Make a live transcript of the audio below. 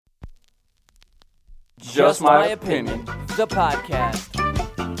Just My Opinion, the podcast.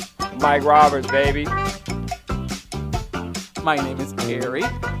 Mike Roberts, baby. My name is Ari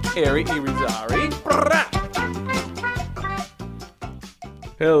Irizarry.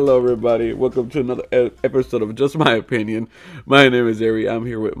 Hello, everybody. Welcome to another episode of Just My Opinion. My name is Ari. I'm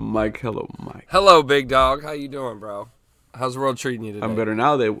here with Mike. Hello, Mike. Hello, big dog. How you doing, bro? How's the world treating you today? I'm better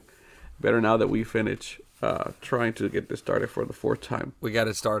now that we finish trying to get this started for the fourth time. We got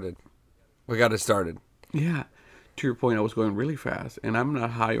it started. Yeah. To your point, I was going really fast, and I'm not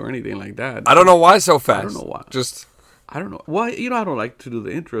high or anything like that. I don't know why so fast. I don't know why. I don't know. Well, I don't like to do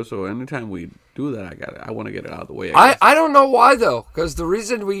the intro, so anytime we do that, I want to get it out of the way. I don't know why, though, because the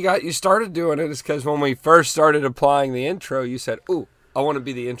reason you started doing it is because when we first started applying the intro, you said, ooh, I want to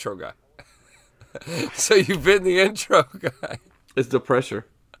be the intro guy. So you've been the intro guy. It's the pressure.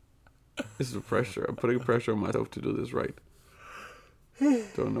 It's the pressure. I'm putting pressure on myself to do this right.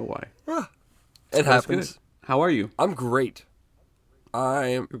 Don't know why. It happens. How are you? I'm great.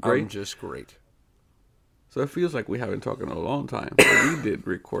 I'm just great. So it feels like we haven't talked in a long time. So we did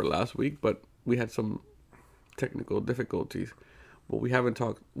record last week, but we had some technical difficulties. But we haven't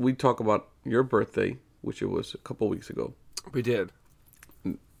talked. We talked about your birthday, which it was a couple weeks ago. We did.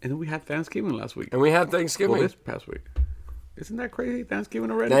 And then we had Thanksgiving last week. And we had Thanksgiving. Well, this past week. Isn't that crazy? Thanksgiving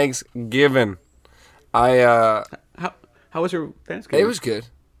already? Thanksgiving. How was your Thanksgiving? It was good.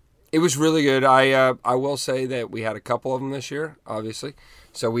 It was really good. I will say that we had a couple of them this year, obviously.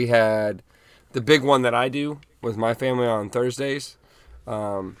 So we had the big one that I do with my family on Thursdays.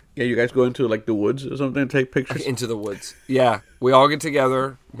 Yeah, you guys go into like the woods or something to take pictures? Into the woods. Yeah. We all get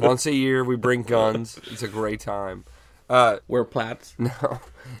together once a year. We bring guns. It's a great time. Wear plats?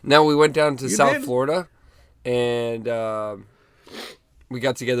 No, we went down to South did? Florida, and we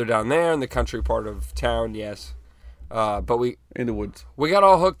got together down there in the country part of town, yes. But we in the woods. We got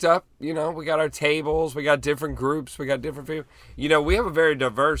all hooked up, we got our tables, we got different groups, we got different people. We have a very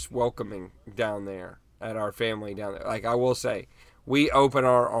diverse welcoming down there at our family down there. Like I will say, we open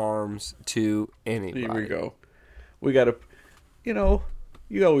our arms to anybody. Here we go. We got to,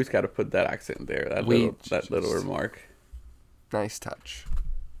 you always got to put that accent there, that little remark. Nice touch.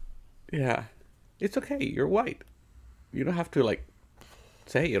 Yeah. It's okay. You're white. You don't have to,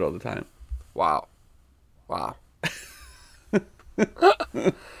 say it all the time. Wow.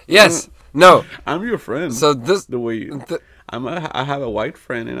 Yes. No. I'm your friend. So this the way I have a white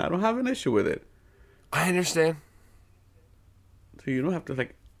friend and I don't have an issue with it. I understand. So you don't have to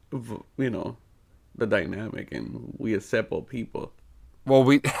the dynamic and we accept all people. Well,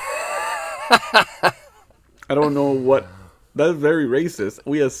 I don't know what. That's very racist.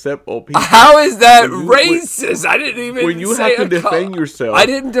 We accept all people. How is that racist? I didn't even. When you have to defend yourself, I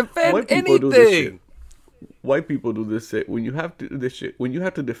didn't defend anything. White people do this shit. When you have to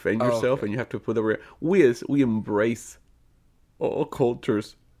defend yourself and you have to put we embrace all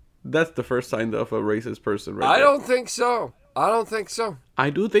cultures. That's the first sign of a racist person, right? I don't think so. I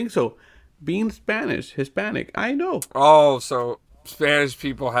do think so. Being Spanish, Hispanic, I know. Oh, so Spanish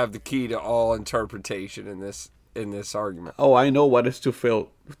people have the key to all interpretation in this argument. Oh, I know what it's to feel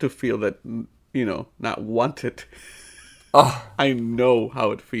that not wanted. Oh, I know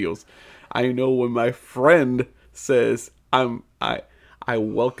how it feels. I know when my friend says I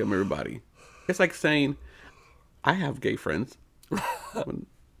welcome everybody. It's like saying I have gay friends.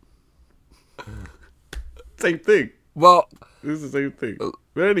 Same thing. Well, this is the same thing.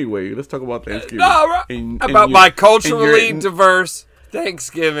 But anyway, let's talk about Thanksgiving. My culturally diverse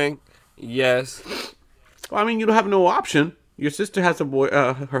Thanksgiving. Yes. Well, you don't have no option. Your sister has a boy,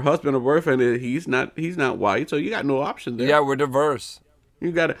 her husband or boyfriend. He's not white, so you got no option there. Yeah, we're diverse.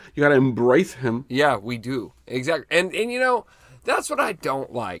 You gotta embrace him. Yeah, we do. Exactly. And that's what I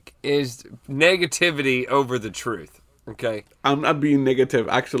don't like is negativity over the truth. Okay. I'm not being negative.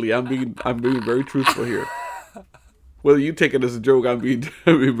 Actually, I'm being very truthful here. Whether you take it as a joke, I'm being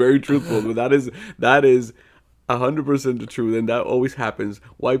very truthful. But that is 100% the truth, and that always happens.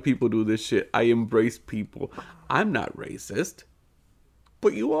 White people do this shit. I embrace people. I'm not racist,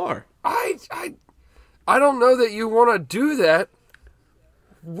 but you are. I don't know that you want to do that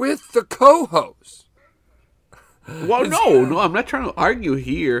with the co-host. Well, no, I'm not trying to argue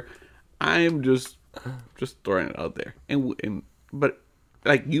here. I am just throwing it out there. But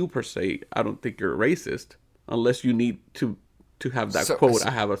like you per se, I don't think you're a racist unless you need to have that quote. I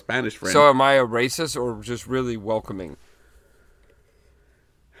have a Spanish friend. So am I a racist or just really welcoming?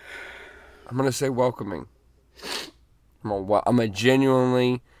 I'm gonna say welcoming. I'm a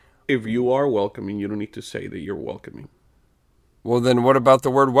genuinely. If you are welcoming, you don't need to say that you're welcoming. Well, then what about the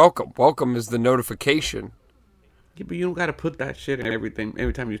word welcome? Welcome is the notification Yeah, but you don't gotta put that shit in everything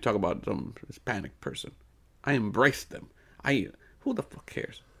every time you talk about some Hispanic person. I embrace them. Who the fuck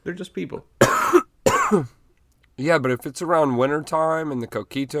cares? They're just people. Yeah, but if it's around wintertime and the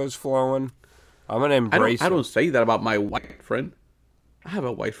coquito's flowing, I'm going to embrace I it. don't say that about my white friend. I have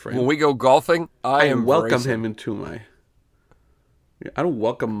a white friend. When we go golfing, I welcome him into my... I don't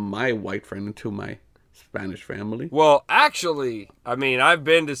welcome my white friend into my Spanish family. Well, actually, I mean, I've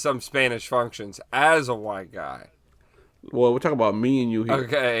been to some Spanish functions as a white guy. Well, we're talking about me and you here.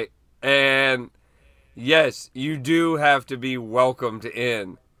 Okay, and yes, you do have to be welcomed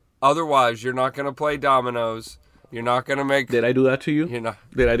in. Otherwise, you're not going to play dominoes. You're not going to make... Did I do that to you? You're not...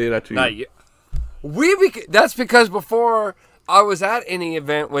 Did I do that to you? Not yet. That's because before I was at any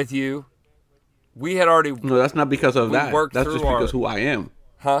event with you, we had already... No, that's not because of that. That's just because who I am.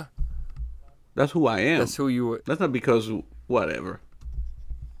 Huh? That's who I am. That's who you were. That's not because whatever.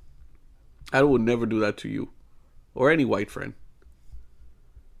 I would never do that to you. Or any white friend.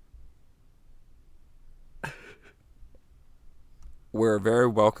 We're a very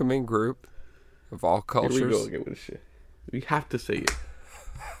welcoming group of all cultures. Here we go again with this shit. We have to say it.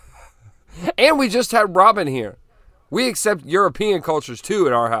 And we just had Robin here. We accept European cultures too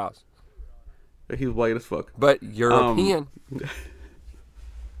at our house. He's white as fuck. But European.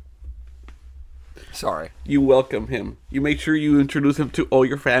 Sorry. You welcome him. You make sure you introduce him to all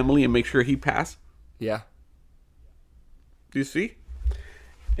your family and make sure he pass. Yeah. Do you see?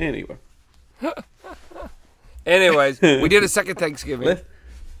 Anyway. Anyways, we did a second Thanksgiving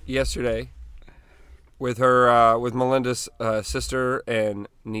yesterday with her, with Melinda's sister and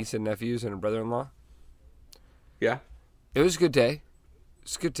niece and nephews and her brother-in-law. Yeah. It was a good day.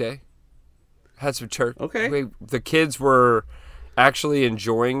 It's a good day. Had some church. Okay. The kids were actually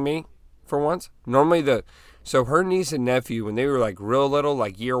enjoying me for once. Normally so her niece and nephew, when they were like real little,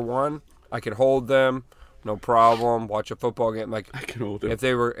 like year one, I could hold them, no problem. Watch a football game. Like I can hold them. if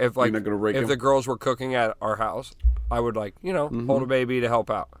the girls were cooking at our house, I would hold a baby to help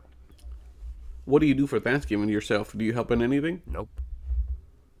out. What do you do for Thanksgiving yourself? Do you help in anything? Nope.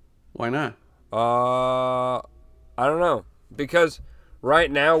 Why not? I don't know. Because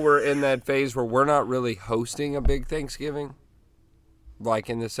right now we're in that phase where we're not really hosting a big Thanksgiving. Like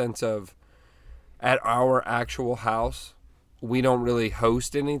in the sense of at our actual house, we don't really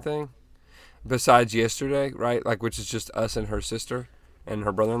host anything besides yesterday, right? Like, which is just us and her sister and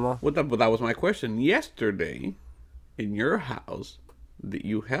her brother-in-law. Well, that was my question. Yesterday, in your house, did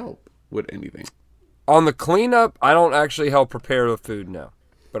you help with anything? On the cleanup, I don't actually help prepare the food now,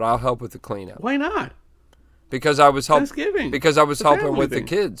 but I'll help with the cleanup. Why not? Because I was Thanksgiving. Because I was helping with the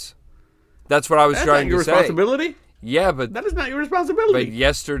kids. That's what I was trying to say. That's not your responsibility? Yeah, but that is not your responsibility. But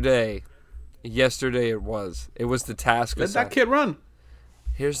yesterday it was. It was the task. Let that kid run.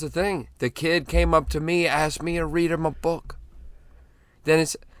 Here's the thing: the kid came up to me, asked me to read him a book. Then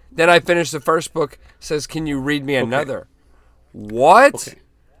I finished the first book. Says, "Can you read me another?" What? Okay.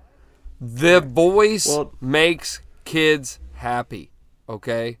 The voice makes kids happy.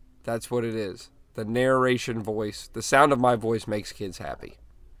 Okay, that's what it is. The narration voice, the sound of my voice makes kids happy.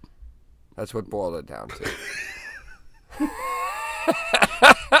 That's what boiled it down to.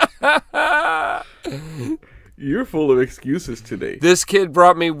 You're full of excuses today. This kid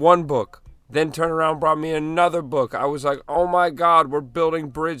brought me one book, then turned around and brought me another book. I was like, oh my God, we're building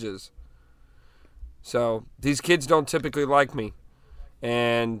bridges. So these kids don't typically like me.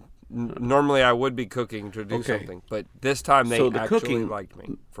 And normally I would be cooking to do something. But this time they actually liked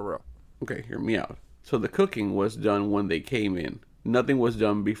me, for real. Okay, hear me out. So the cooking was done when they came in. Nothing was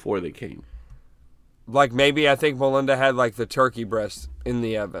done before they came. Like maybe I think Melinda had like the turkey breast in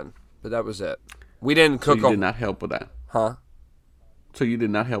the oven. But that was it. We didn't cook. So you did not help with that? Huh? So you did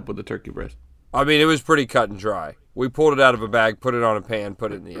not help with the turkey breast? I mean, it was pretty cut and dry. We pulled it out of a bag, put it on a pan,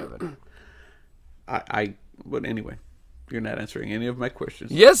 put it in the oven. But anyway, you're not answering any of my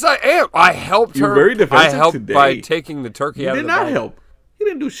questions. Yes, I am. I helped her. You're very defensive I helped today. by taking the turkey out of the bag. You did not help. You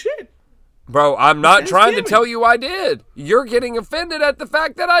didn't do shit. Bro, I'm not trying to tell you I did. You're getting offended at the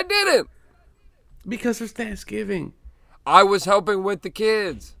fact that I didn't. Because it's Thanksgiving. I was helping with the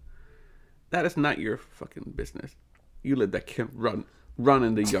kids. That is not your fucking business. You let that kid run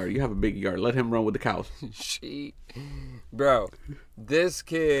in the yard. You have a big yard. Let him run with the cows. Bro, this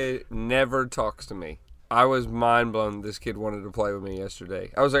kid never talks to me. I was mind blown this kid wanted to play with me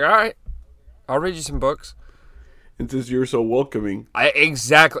yesterday. I was like, all right, I'll read you some books. And since you're so welcoming.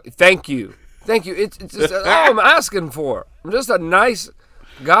 Exactly. Thank you. It's just all I'm asking for. I'm just a nice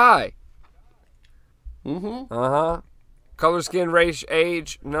guy. Mm-hmm. Uh-huh. Color, skin, race,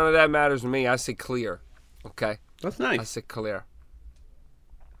 age, none of that matters to me. I see clear. Okay? That's nice. I see clear.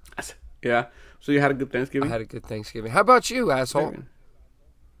 Yeah. So you had a good I Thanksgiving? had a good Thanksgiving. How about you, asshole?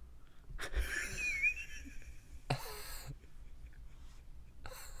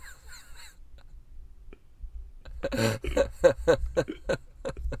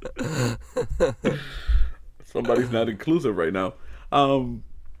 Somebody's not inclusive right now. Uh,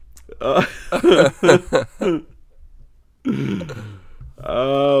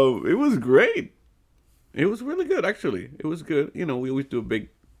 it was great. It was really good, actually. It was good. You know, we always do a big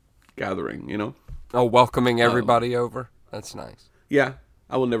gathering, you know. Oh, welcoming everybody over. That's nice. Yeah,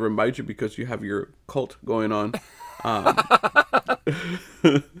 I will never invite you because you have your cult going on.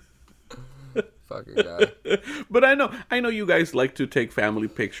 Fucking guy. But I know you guys like to take family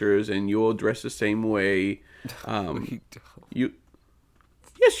pictures, and you all dress the same way. You,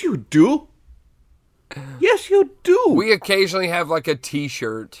 yes, you do. Yes, you do. We occasionally have like a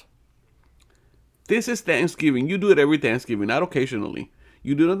T-shirt. This is Thanksgiving. You do it every Thanksgiving, not occasionally.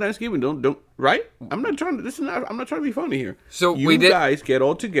 You do it on Thanksgiving. Don't right? I'm not trying to be funny here. So you we did. guys get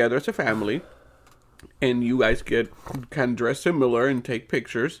all together as a family, and you guys get kind of dress similar and take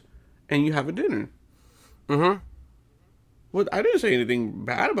pictures, and you have a dinner. Mm-hmm. Well, I didn't say anything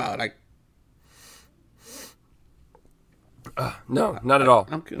bad about it. Like, No, not at all.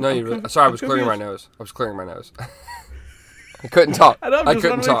 I'm you really. Sorry, I was clearing my confused. nose. I was clearing my nose. I couldn't talk. I just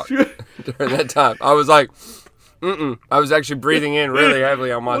couldn't wanna talk make sure. during that time. I was like, I was actually breathing in really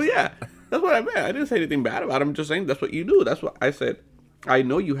heavily on my. Well, yeah, that's what I meant. I didn't say anything bad about it. I'm just saying that's what you do. That's what I said. I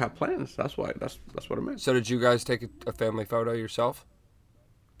know you have plans. That's why. That's what I meant. So did you guys take a family photo yourself?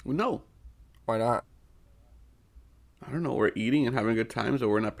 No, Why not? I don't know. We're eating and having good times, so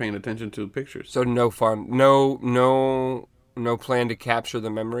we're not paying attention to pictures. So no fun. No plan to capture the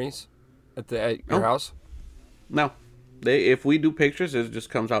memories at your house. No, if we do pictures, it just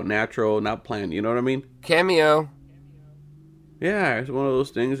comes out natural, not planned. You know what I mean? Cameo. Yeah, it's one of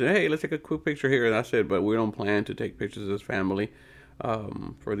those things. Hey, let's take a quick picture here, and that's it. But we don't plan to take pictures as family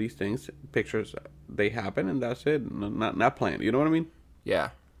for these things. Pictures, they happen, and that's it. Not planned. You know what I mean?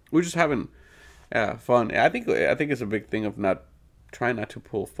 Yeah. We're just having fun. I think it's a big thing of trying not to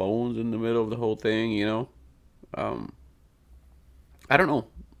pull phones in the middle of the whole thing. You know, I don't know.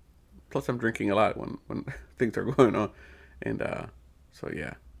 Plus, I'm drinking a lot when things are going on, and so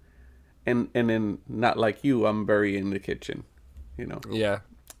yeah. And then not like you, I'm very in the kitchen. You know. Yeah.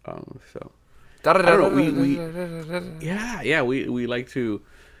 So I don't know. We like to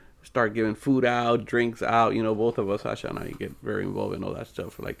start giving food out, drinks out. You know, both of us, Asha and I, get very involved in all that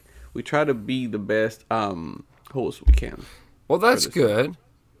stuff. Like, we try to be the best hosts we can. Well, that's good.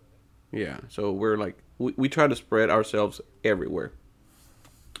 Yeah. So we're like, we try to spread ourselves everywhere.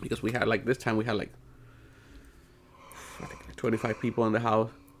 Because we had, like, this time we had, like, I think like 25 people in the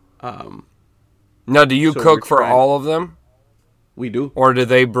house. Now, do you So cook we're for trying- all of them? We do. Or do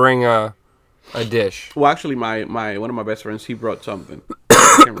they bring a dish? Well, actually, my one of my best friends, he brought something. I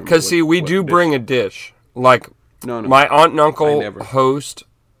can't remember Because, see, we what do dish. bring a dish. Like, No. my aunt and I uncle never. host,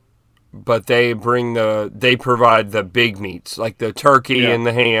 but they provide the big meats, like the turkey Yeah. and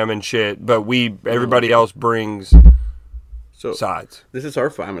the ham and shit, but everybody else brings So sides. this is our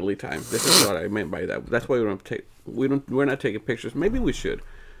family time. This is what I meant by that. That's why we're not taking pictures. Maybe we should,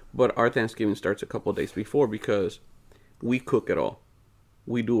 but our Thanksgiving starts a couple of days before because we cook it all,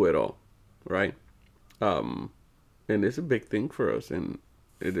 we do it all, right? And it's a big thing for us, and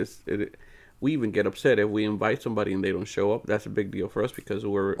we even get upset if we invite somebody and they don't show up. That's a big deal for us because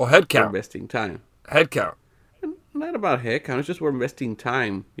we're head count. investing time. Head count. Not about head count. It's just we're investing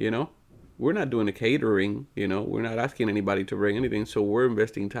time. You know, we're not doing the catering. You know, we're not asking anybody to bring anything. So we're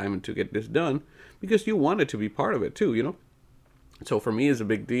investing time to get this done because you wanted to be part of it too. You know, so for me, it's a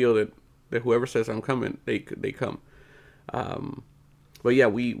big deal that whoever says I'm coming, they come. But yeah,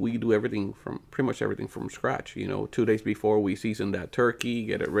 we do pretty much everything from scratch. You know, 2 days before we season that turkey,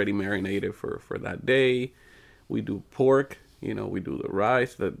 get it ready marinated for that day. We do pork. You know, we do the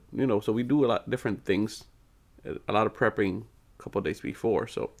rice. So we do a lot of different things, a lot of prepping a couple of days before.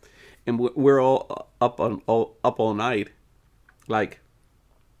 So, and we're all up all night, like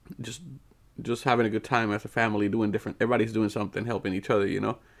just having a good time as a family, doing different. Everybody's doing something, helping each other. You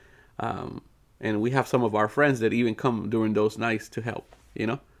know. And we have some of our friends that even come during those nights to help, you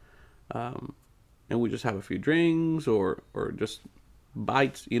know. And we just have a few drinks or just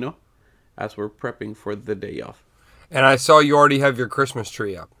bites, you know, as we're prepping for the day off. And I saw you already have your Christmas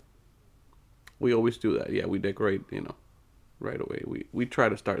tree up. We always do that. Yeah, we decorate, you know, right away. We try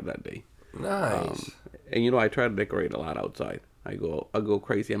to start that day. Nice. And, you know, I try to decorate a lot outside. I go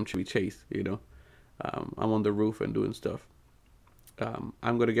crazy. I'm Chevy Chase, you know. I'm on the roof and doing stuff.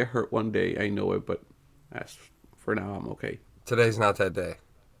 I'm going to get hurt one day. I know it, but for now, I'm okay. Today's not that day.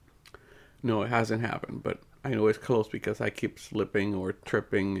 No, it hasn't happened, but I know it's close because I keep slipping or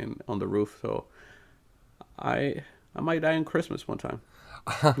tripping and on the roof. So I might die on Christmas one time.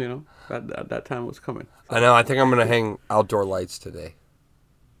 You know, that time was coming. I know. I think I'm gonna hang outdoor lights today.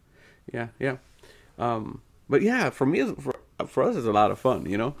 Yeah, yeah. But yeah, for me, for us, it's a lot of fun.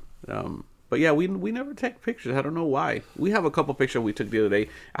 You know. But yeah, we never take pictures. I don't know why. We have a couple pictures we took the other day.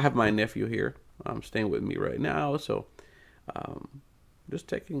 I have my nephew here, staying with me right now, so just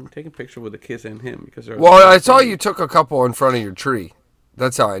taking picture with the kids and him because they're. Well, I saw you took a couple in front of your tree.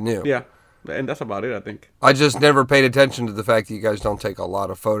 That's how I knew. Yeah, and that's about it, I think. I just never paid attention to the fact that you guys don't take a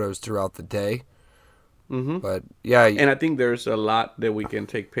lot of photos throughout the day. Mm-hmm. But yeah, And I think there's a lot that we can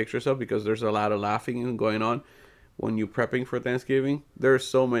take pictures of because there's a lot of laughing going on when you're prepping for Thanksgiving. There's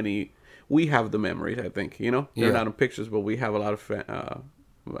so many. We have the memories, I think. You know, they're not in pictures, but we have a lot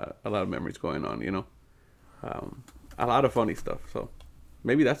of memories going on. You know, a lot of funny stuff. So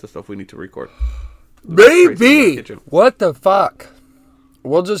maybe that's the stuff we need to record. maybe. What the fuck?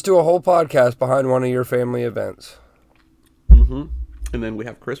 We'll just do a whole podcast behind one of your family events. Mm-hmm. And then we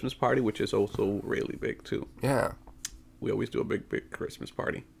have Christmas party, which is also really big too. Yeah. We always do a big Christmas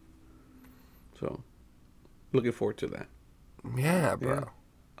party. So looking forward to that. Yeah, bro. Yeah.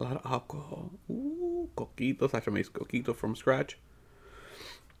 A lot of alcohol. Ooh, coquitos. I actually make coquitos from scratch.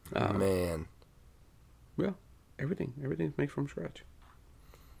 Man. Yeah, everything's made from scratch.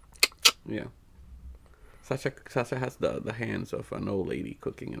 Yeah. Sasha has the hands of an old lady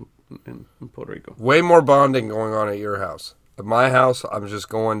cooking in Puerto Rico. Way more bonding going on at your house. At my house, I'm just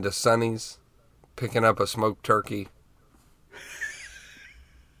going to Sonny's, picking up a smoked turkey.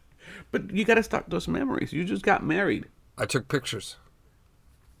 But you got to start those memories. You just got married. I took pictures.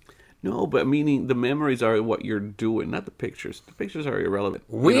 No, but meaning the memories are what you're doing, not the pictures. The pictures are irrelevant.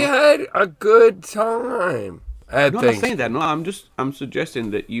 We had a good time. I'm not saying that. No, I'm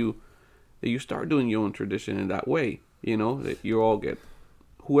suggesting that you start doing your own tradition in that way. You know, that you all get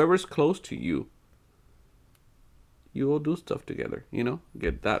whoever's close to you. You all do stuff together. You know,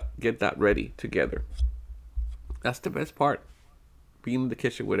 get that ready together. That's the best part. Being in the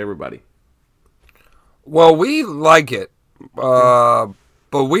kitchen with everybody. Well, we like it.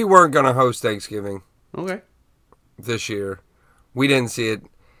 But we weren't going to host Thanksgiving this year. We didn't see it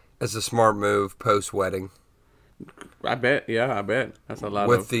as a smart move post-wedding. I bet. Yeah, I bet. That's a lot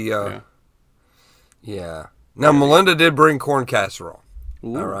with the yeah. Now, Melinda did bring corn casserole.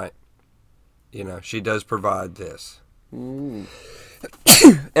 Ooh. All right. You know, she does provide this. Ooh.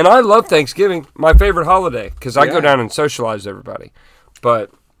 And I love Thanksgiving, my favorite holiday, because I go down and socialize with everybody.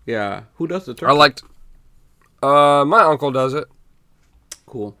 But yeah, who does the turkey? I liked. My uncle does it.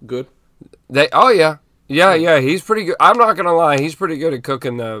 Cool. Good. Yeah. He's pretty good. I'm not gonna lie, he's pretty good at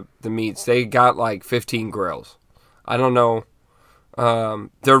cooking the meats. They got like 15 grills. I don't know.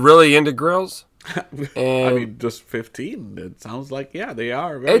 They're really into grills. And I mean, just 15. It sounds like they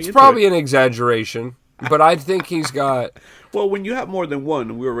are. It's probably an exaggeration, but I think he's got. Well, when you have more than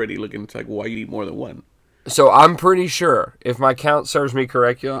one, we're already looking. It's like, why you eat more than one? So I'm pretty sure, if my count serves me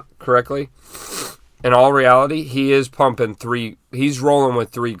correctly. In all reality, he is pumping 3. He's rolling with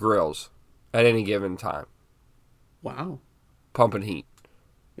 3 grills at any given time. Wow. Pumping heat.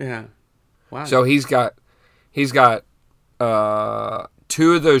 Yeah. Wow. So he's got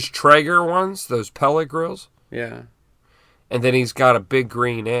 2 of those Traeger ones, those pellet grills. Yeah. And then he's got a big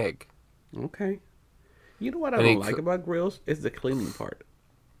green egg. Okay. You know what I don't like about grills? Is the cleaning part.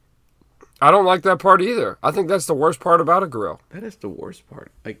 I don't like that part either. I think that's the worst part about a grill. That is the worst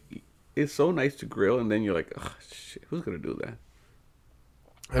part. Like, it's so nice to grill, and then you're like, oh, shit, who's going to do that?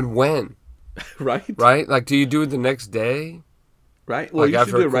 And when? Right? Right? Like, do you do it the next day? Right? Well, like you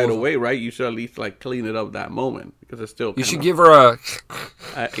should do it right away, right? You should at least, like, clean it up that moment, because it's still You should give her a...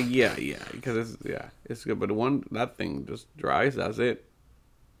 yeah, because it's good. But that thing just dries, that's it.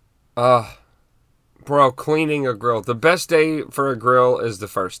 Bro, cleaning a grill. The best day for a grill is the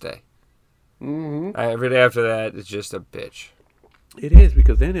first day. Mm-hmm. Every day after that, it's just a bitch. It is,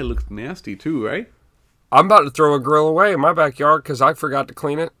 because then it looks nasty too, right? I'm about to throw a grill away in my backyard because I forgot to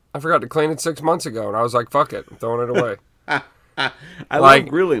clean it. I forgot to clean it 6 months ago, and I was like, fuck it. I'm throwing it away. I love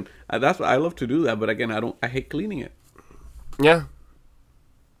grilling. That's what I love to do that, but again, I hate cleaning it. Yeah.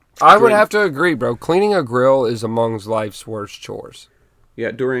 I would have to agree, bro. Cleaning a grill is amongst life's worst chores. Yeah,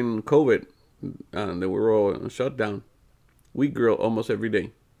 during COVID, that we were all shut down, we grill almost every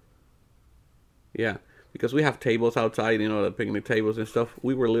day. Yeah. Because we have tables outside, the picnic tables and stuff.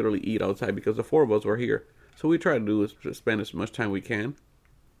 We were literally eat outside because the 4 of us were here. So we try to do is spend as much time we can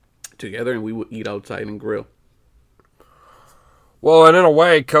together, and we would eat outside and grill. Well, and in a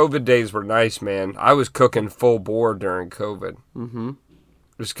way, COVID days were nice, man. I was cooking full bore during COVID. Mm-hmm.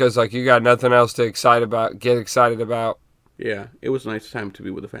 Just because, like, you got nothing else to get excited about. Yeah, it was a nice time to be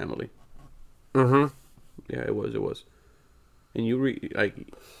with the family. Mm-hmm. Yeah, it was. And you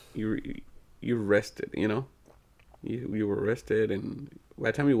rested, you know? You were rested, and by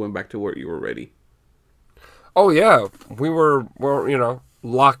the time you went back to work, you were ready. Oh, yeah. We were,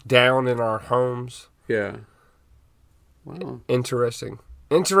 locked down in our homes. Yeah. Wow. Interesting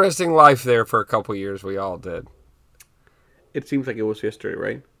life there for a couple years. We all did. It seems like it was yesterday,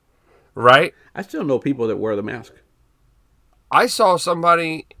 right? Right? I still know people that wear the mask. I saw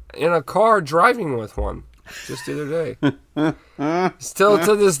somebody in a car driving with one just the other day. Still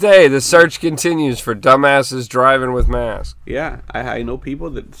to this day, the search continues for dumbasses driving with masks. Yeah, I know people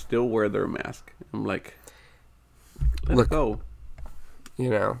that still wear their mask. I'm like, let's go.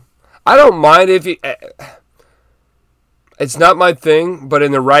 I don't mind if you... It's not my thing, but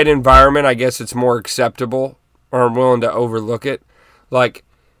in the right environment, I guess it's more acceptable, or I'm willing to overlook it. Like,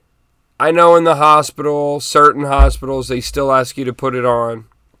 I know in the hospital, certain hospitals, they still ask you to put it on.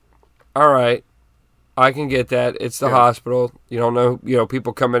 All right, I can get that. It's the hospital. You don't know,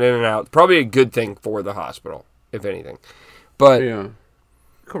 people coming in and out. Probably a good thing for the hospital, if anything. But yeah,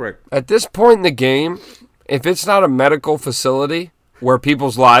 correct. At this point in the game, if it's not a medical facility where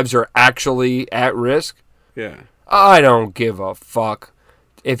people's lives are actually at risk, yeah, I don't give a fuck.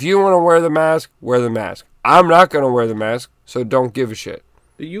 If you want to wear the mask, wear the mask. I'm not going to wear the mask, so don't give a shit.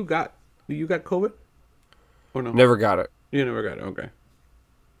 You got COVID? Or no? Never got it. You never got it, okay.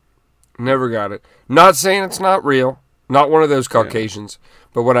 Never got it. Not saying it's not real. Not one of those Caucasians. Yeah.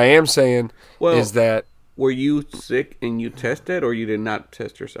 But what I am saying is that... Were you sick and you tested, or you did not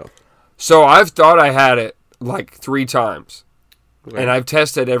test yourself? So I've thought I had it like 3 times. Okay. And I've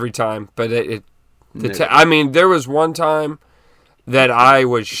tested every time, but there was one time that I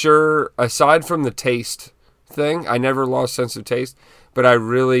was sure, aside from the taste thing, I never lost sense of taste, but I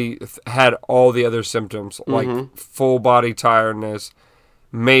really had all the other symptoms, like full body tiredness,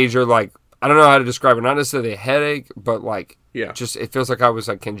 major, like, I don't know how to describe it, not necessarily a headache, but like, just, it feels like I was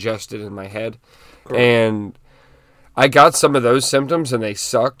like congested in my head. Correct. And I got some of those symptoms and they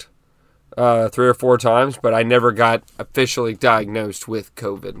sucked 3 or 4 times, but I never got officially diagnosed with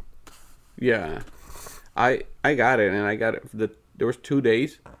COVID. Yeah. I got it, and I got it. There was 2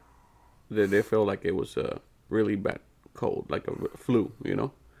 days that they felt like it was a really bad cold, like a flu,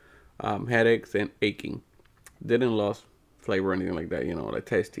 headaches and aching. Didn't lose flavor or anything like that, like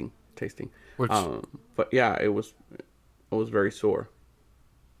tasting. But yeah, I was very sore.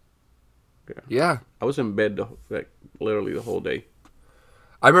 Yeah. I was in bed literally the whole day.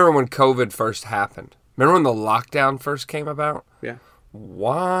 I remember when COVID first happened. Remember when the lockdown first came about? Yeah.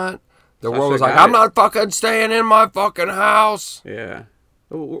 What? The world was like, I'm not fucking staying in my fucking house. Yeah.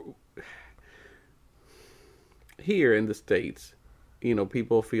 Here in the States,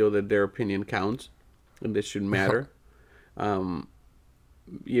 people feel that their opinion counts and this should matter. You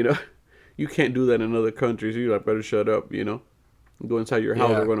can't do that in other countries. You're like, better shut up, Go inside your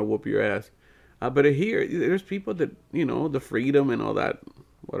house, they're going to whoop your ass. But here, there's people that, the freedom and all that,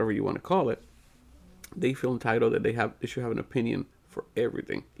 whatever you want to call it, they feel entitled that they should have an opinion for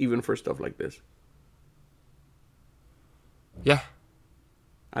everything, even for stuff like this. Yeah.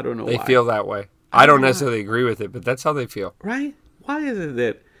 I don't know why. They why. feel that way. I don't necessarily agree with it, but that's how they feel. Right? Why is it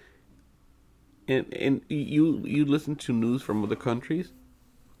that and you listen to news from other countries,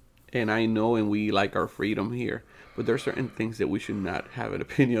 and I know and we like our freedom here, but there are certain things that we should not have an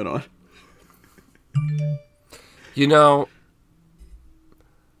opinion on.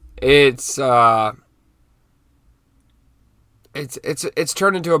 It's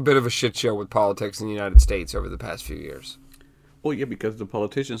turned into a bit of a shit show with politics in the United States over the past few years. Well, yeah, because the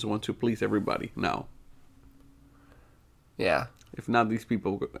politicians want to please everybody now. Yeah. If not these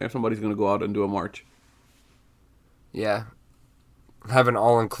people, if somebody's going to go out and do a march. Yeah. Have an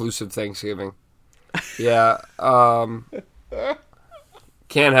all-inclusive Thanksgiving. Yeah. Can't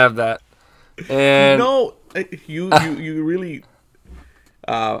have that. And no, you really,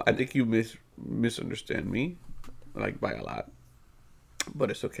 I think you misunderstand me, like by a lot,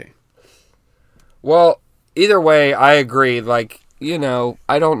 but it's okay. Well, either way, I agree. Like,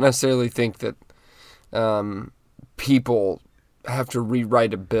 I don't necessarily think that people have to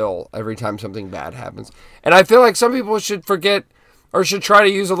rewrite a bill every time something bad happens. And I feel like some people should forget or should try to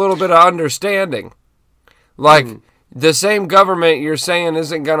use a little bit of understanding. Like, the same government you're saying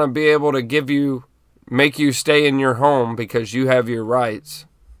isn't going to be able to make you stay in your home because you have your rights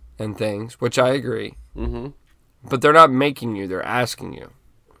and things, which I agree. Mm-hmm. But they're not making you, they're asking you.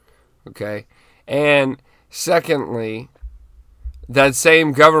 Okay? And secondly, that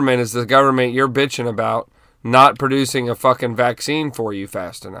same government is the government you're bitching about not producing a fucking vaccine for you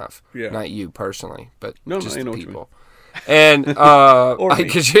fast enough. Yeah. Not you personally, but just I know the what you people. And me. I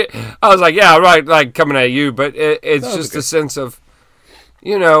was like, yeah, right, like coming at you, but it's just a sense of,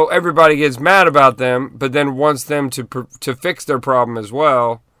 everybody gets mad about them, but then wants them to fix their problem as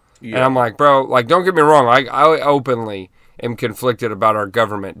well. Yeah. And I'm like, bro, like, don't get me wrong, I openly am conflicted about our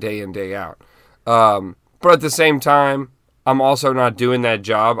government day in, day out. But at the same time, I'm also not doing that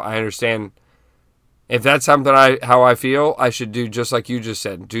job. I understand if that's something how I feel, I should do just like you just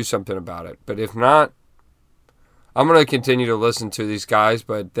said, do something about it. But if not, I'm going to continue to listen to these guys,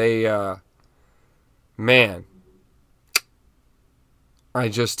 but they, man, I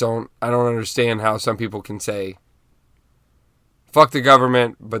don't understand how some people can say, fuck the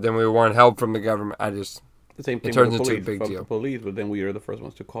government, but then we want help from the government. The same thing it turns with the into police. a big deal. The police, but then we are the first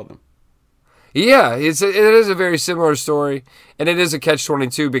ones to call them. Yeah, it is a very similar story, and it is a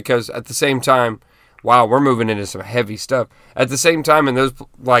catch-22 because at the same time, wow, we're moving into some heavy stuff. At the same time, and those,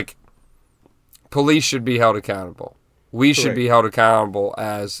 like, police should be held accountable. We should be held accountable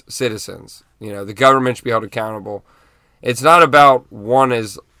as citizens. The government should be held accountable. It's not about one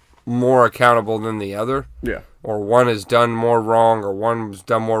is more accountable than the other. Yeah. Or one has done more wrong or one's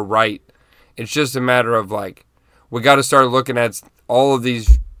done more right. It's just a matter of, like, we got to start looking at all of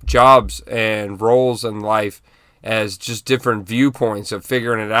these jobs and roles in life as just different viewpoints of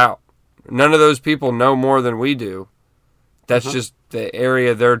figuring it out. None of those people know more than we do. That's just the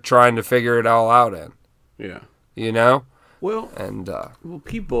area they're trying to figure it all out in. Yeah. Well, and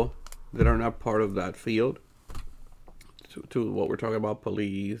people that are not part of that field, to what we're talking about,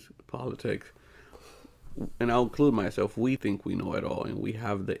 police, politics, and I'll include myself, we think we know it all and we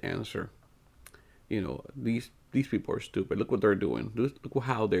have the answer. These people are stupid. Look what they're doing. Look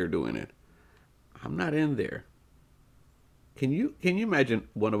how they're doing it. I'm not in there. Can you imagine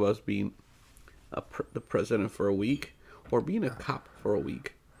one of us being the president for a week or being a cop for a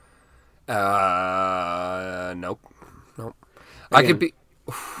week? Nope. I could be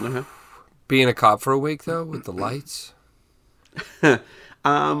being a cop for a week though with the lights.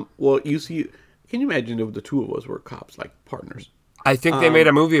 Well, you see, can you imagine if the two of us were cops, like partners? I think they made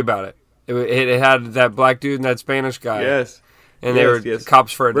a movie about it. It had that black dude and that Spanish guy. Yes. And they were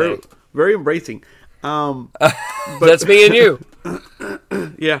cops for a day. Very embracing. That's me and you.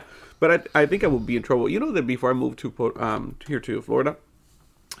 Yeah. But I think I would be in trouble. You know that before I moved to here to Florida,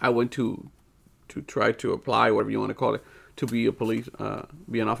 I went to try to apply, whatever you want to call it, to be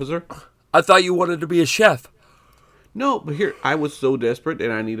be an officer. I thought you wanted to be a chef. No, but here, I was so desperate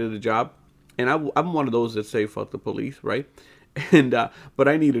and I needed a job. And I'm one of those that say, fuck the police, right? And but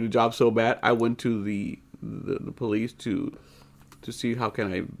I needed a job so bad, I went to the police to see how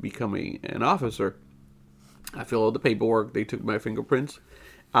can I become an officer. I filled out the paperwork. They took my fingerprints,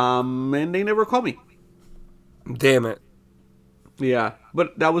 and they never called me. Damn it. Yeah,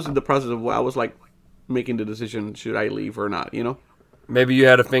 but that was in the process of I was like making the decision, should I leave or not, Maybe you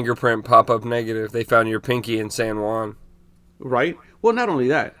had a fingerprint pop up negative. They found your pinky in San Juan. Right? Well, not only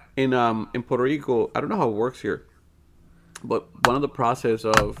that. In Puerto Rico, I don't know how it works here, but one of the process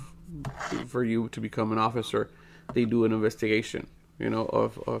for you to become an officer, they do an investigation,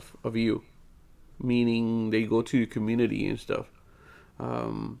 of you, meaning they go to your community and stuff.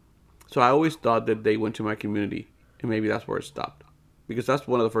 So I always thought that they went to my community, and maybe that's where it stopped, because that's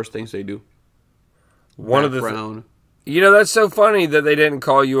one of the first things they do. That's so funny that they didn't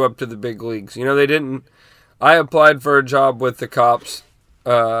call you up to the big leagues. They didn't. I applied for a job with the cops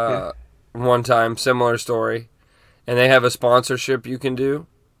one time, similar story, and they have a sponsorship you can do.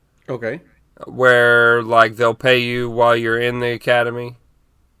 Okay. Where, like, they'll pay you while you're in the academy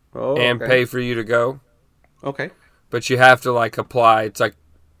and pay for you to go. Okay. But you have to, like, apply. It's like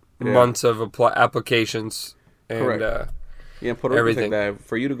months of applications and Correct. Puerto Rico's like that.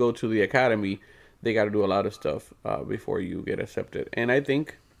 For you to go to the academy, they got to do a lot of stuff before you get accepted. And I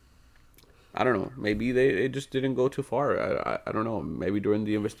think, I don't know, maybe it just didn't go too far. I don't know. Maybe during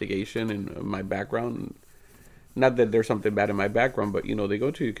the investigation and my background, not that there's something bad in my background, but they go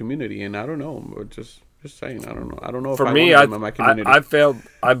to your community, and I don't know. Just saying, I don't know. I don't know. For if me, I wanted them in my community. I failed.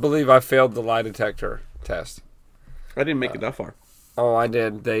 I believe I failed the lie detector test. I didn't make it that far. Oh, I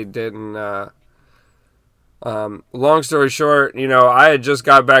did. They didn't. Long story short, I had just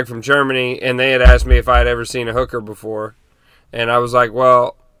got back from Germany, and they had asked me if I had ever seen a hooker before, and I was like,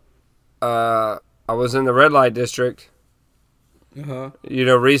 well, I was in the red light district,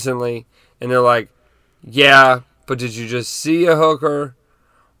 recently, and they're like, yeah, but did you just see a hooker,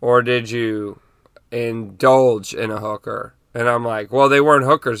 or did you indulge in a hooker? And I'm like, well, they weren't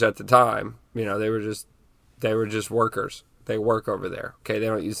hookers at the time. They were just workers. They work over there. Okay, they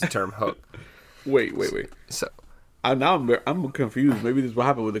don't use the term hook. Wait. So I'm confused. Maybe this is what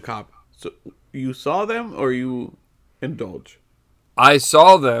happened with the cop. So you saw them or you indulge? I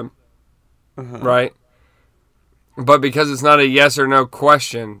saw them, right? But because it's not a yes or no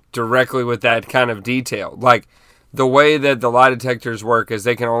question directly with that kind of detail, like the way that the lie detectors work is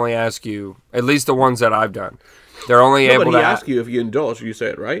they can only ask you, at least the ones that I've done, they're only able But to he asked you if you indulge. You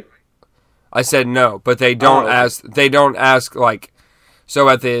said, right? I said no, but they don't okay. ask. They don't ask like. So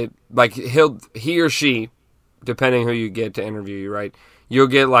at the like he or she, depending who you get to interview you, right? You'll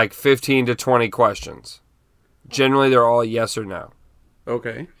get like 15 to 20 questions. Generally, they're all yes or no.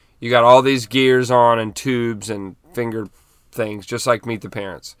 Okay. You got all these gears on and tubes and finger things, just like Meet the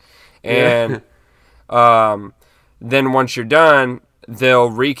Parents. And then once you're done,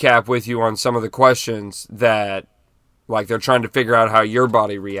 they'll recap with you on some of the questions that, like, they're trying to figure out how your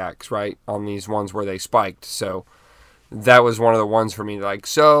body reacts, right, on these ones where they spiked. So that was one of the ones for me. Like,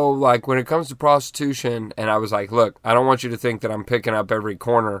 so, like, when it comes to prostitution, and I was like, look, I don't want you to think that I'm picking up every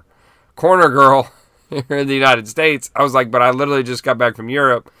corner girl here in the United States. I was like, but I literally just got back from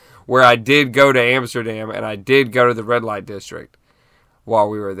Europe, where I did go to Amsterdam, and I did go to the red light district while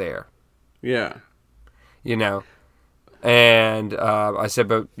we were there. Yeah. You know? And I said,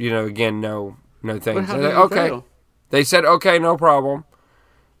 but, you know, again, no thanks. But how They're did like, you okay. fail? They said, okay, no problem.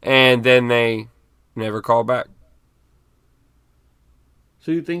 And then they never called back.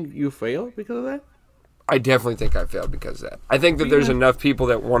 So you think you failed because of that? I definitely think I failed because of that. I think that there's enough people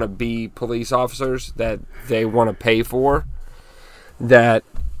that want to be police officers that they want to pay for that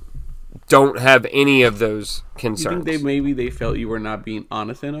don't have any of those You concerns. think they felt you were not being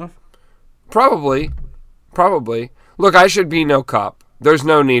honest enough? Probably. Look, I should be no cop. There's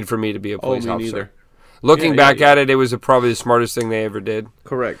no need for me to be a police me officer. neither. Looking Yeah, back yeah. at it, it was probably the smartest thing they ever did.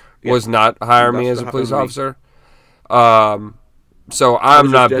 Correct. Was not hire me That's as a what police happened to me. officer. So I I'm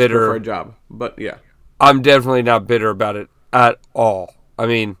was not just desperate bitter. for a job, but yeah. I'm definitely not bitter about it at all. I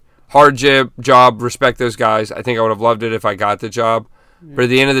mean, hard job, respect those guys. I think I would have loved it if I got the job. But at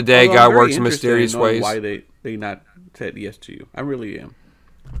the end of the day, Although I'm God very works in interested mysterious knowing ways. Why they not said yes to you? I really am.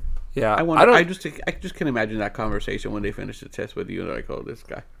 Yeah, I just can imagine that conversation when they finish the test with you and they're like, oh, this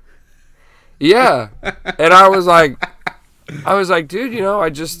guy. Yeah, and I was like, dude, you know,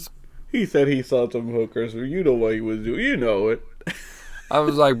 He said he saw some hookers. You know what he was doing. You know it. I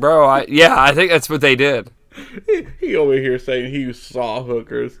was like, bro, I think that's what they did. He over here saying he saw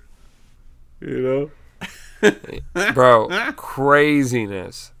hookers. You know? Bro,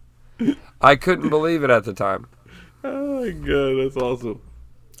 craziness. I couldn't believe it at the time. Oh my god, that's awesome.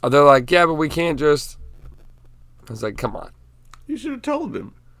 They're like, yeah, but we can't just. I was like, come on. You should have told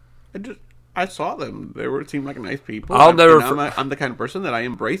them. I saw them. They seemed like nice people. I'm the kind of person that I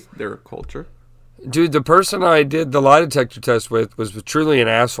embrace their culture. Dude, the person I did the lie detector test with was truly an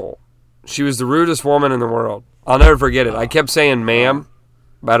asshole. She was the rudest woman in the world. I'll never forget it. I kept saying ma'am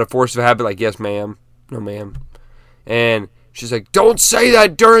out of force of habit, like, yes, ma'am. No, ma'am. And she's like, don't say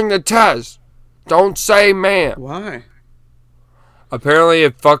that during the test. Don't say ma'am. Why? Apparently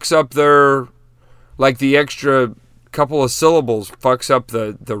it fucks up their, like, the extra couple of syllables fucks up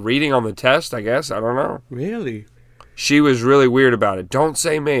the reading on the test, I guess. I don't know. Really? She was really weird about it. Don't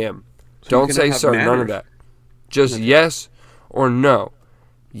say ma'am. Don't say sir. None of that. Just yes or no.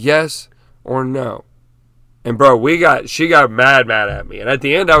 Yes or no. And bro, she got mad at me. And at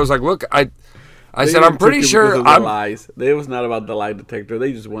the end I was like, look, I said, I'm pretty sure lies. It was not about the lie detector.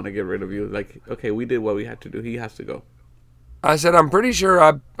 They just want to get rid of you. Like, okay, we did what we had to do. He has to go. I said, I'm pretty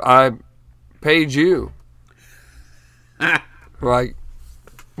sure I paid you. Like,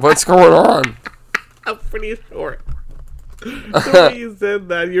 what's going on? I'm pretty sure. The way you said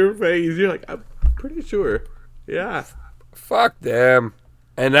that, your face, you're like, I'm pretty sure. Yeah. Fuck them.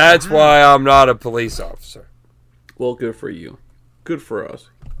 And that's why I'm not a police officer. Well, good for you. Good for us.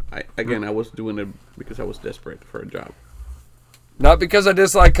 I was doing it because I was desperate for a job. Not because I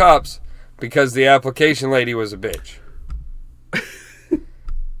dislike cops, because the application lady was a bitch.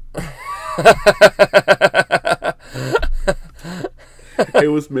 It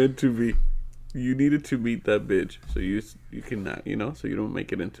was meant to be. You needed to meet that bitch, so you cannot, so you don't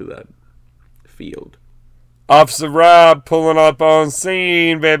make it into that field. Officer Rob pulling up on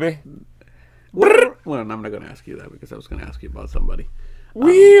scene, baby. Well, I'm not going to ask you that because I was going to ask you about somebody.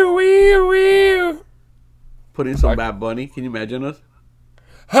 Wee. Put in some Bad Bunny. Can you imagine us?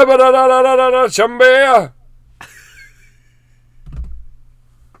 Chambea.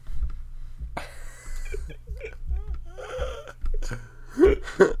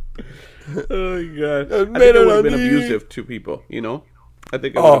 Oh my god! I think I would have been abusive to people. I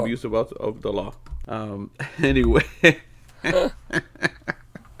think I would abusive of the law. Anyway,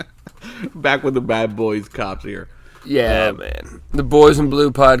 Back with the Bad Boys Cops here. Yeah, man. The Boys in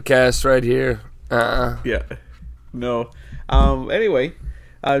Blue podcast right here. Yeah. No. Anyway,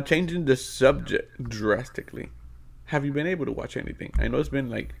 changing the subject drastically. Have you been able to watch anything? I know it's been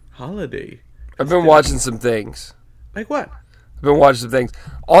like holiday. I've been watching some things. Like what? I've been watching some things.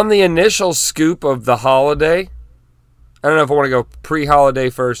 On the initial scoop of the holiday, I don't know if I want to go pre-holiday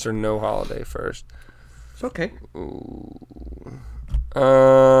first or no holiday first. It's okay.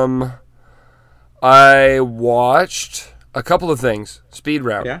 I watched a couple of things. Speed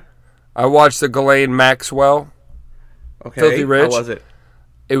round. Yeah. I watched the Ghislaine Maxwell. Okay. Filthy Rich. How was it?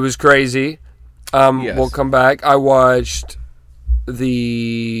 It was crazy. Yes. We'll come back. I watched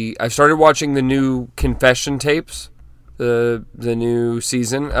I started watching the new Confession tapes. The new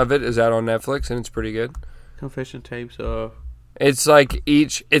season of it is out on Netflix and it's pretty good. Confession tapes of. It's like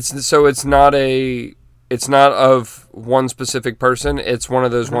it's not of one specific person. It's one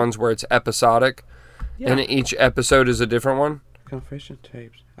of those ones where it's episodic, and each episode is a different one. Confession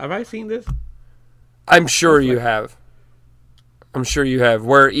tapes. Have I seen this? I'm sure you have.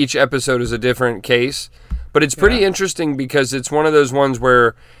 Where each episode is a different case, but it's pretty interesting because it's one of those ones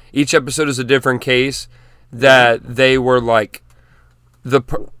where each episode is a different case that they were like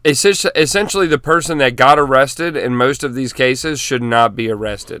essentially the person that got arrested in most of these cases should not be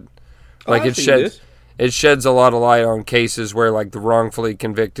arrested. Like it sheds a lot of light on cases where like the wrongfully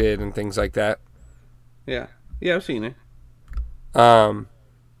convicted and things like that. Yeah. Yeah, I've seen it. Well,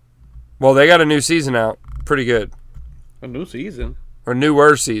 they got a new season out. Pretty good. A new season? Or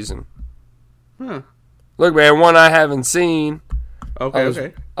newer season. Huh. Look, man, one I haven't seen.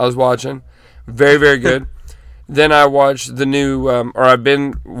 Okay, I was watching. Very, very good. Then I watched the new, or I've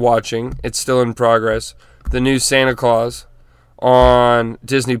been watching, it's still in progress, the new Santa Claus on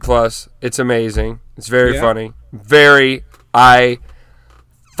Disney Plus. It's amazing. It's very funny. 5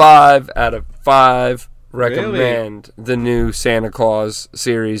 out of 5 recommend the new Santa Claus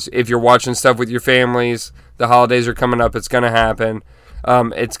series. If you're watching stuff with your families, the holidays are coming up, it's going to happen.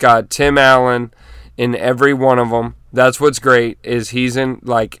 It's got Tim Allen in every one of them. That's what's great, is he's in,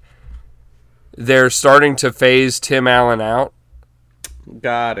 like, they're starting to phase Tim Allen out.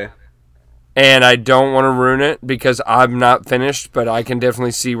 Got it. And I don't want to ruin it because I'm not finished, but I can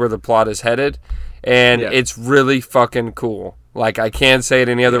definitely see where the plot is headed. And it's really fucking cool. Like, I can't say it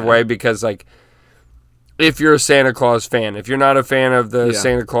any other way because, like, if you're a Santa Claus fan, if you're not a fan of the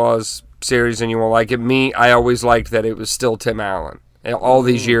Santa Claus series and you won't like it, I always liked that it was still Tim Allen. All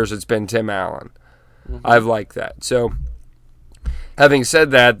these years it's been Tim Allen. I've liked that. So, having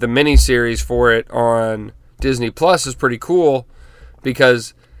said that, the miniseries for it on Disney Plus is pretty cool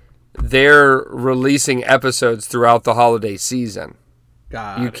because they're releasing episodes throughout the holiday season.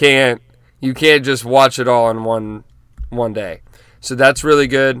 You can't just watch it all in one day. So that's really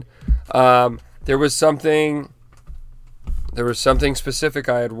good. There was something specific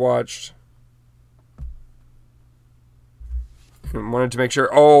I had watched. I wanted to make sure.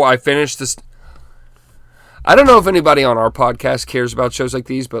 Oh, I finished this. I don't know if anybody on our podcast cares about shows like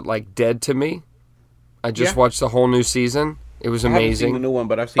these, but like Dead to Me, I just watched the whole new season. It was amazing. I haven't seen the new one,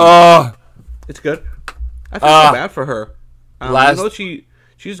 but I've seen it. It's good. I feel so bad for her. I know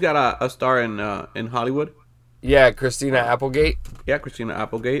she's got a star in Hollywood. Yeah, Christina Applegate. Yeah, Christina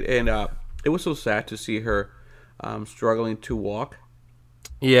Applegate, and it was so sad to see her struggling to walk.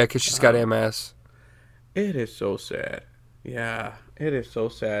 Yeah, because she's got MS. It is so sad. Yeah, it is so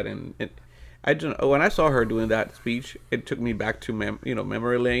sad, and when I saw her doing that speech, it took me back to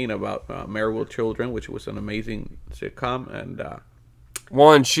memory lane about Married with Children, which was an amazing sitcom.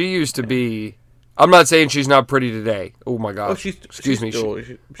 And she used to be. I'm not saying she's not pretty today. Oh my gosh! Excuse me.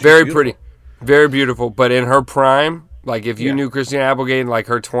 She's very pretty, very beautiful. But in her prime, like if you knew Christina Applegate in like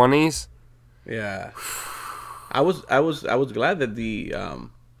her 20s, I was glad that the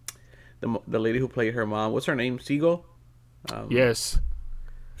lady who played her mom, what's her name? Siegel. Yes.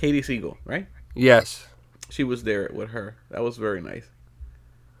 Katie Siegel, right? Yes. She was there with her. That was very nice.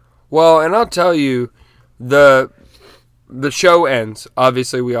 Well, and I'll tell you, the show ends.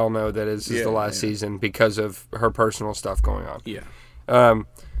 Obviously, we all know that this is the last season because of her personal stuff going on. Yeah.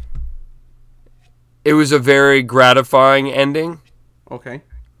 It was a very gratifying ending. Okay.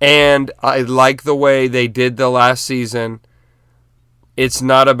 And I like the way they did the last season. It's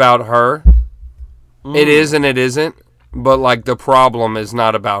not about her. It is and it isn't. But, like, the problem is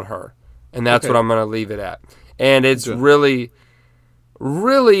not about her. And that's what I'm going to leave it at. And it's really,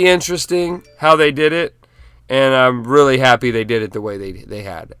 really interesting how they did it. And I'm really happy they did it the way they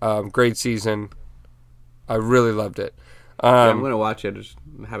had. Great season. I really loved it. I'm going to watch it. I just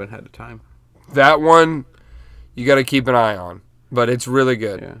haven't had the time. That one, you got to keep an eye on. But it's really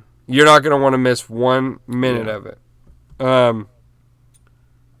good. Yeah. You're not going to want to miss 1 minute of it. I'm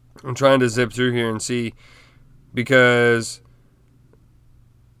trying to zip through here and see, because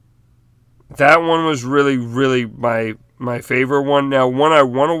that one was really, really my favorite one. Now, one I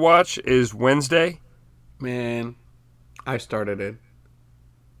want to watch is Wednesday. Man, I started it.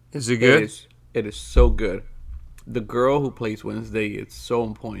 Is it good? It is so good. The girl who plays Wednesday, it's so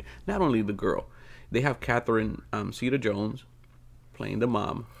on point. Not only the girl, they have Catherine Zeta-Jones playing the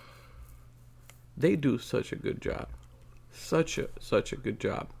mom. They do such a good job. Such a good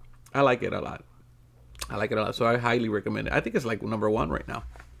job. I like it a lot. So I highly recommend it. I think it's like number 1 right now.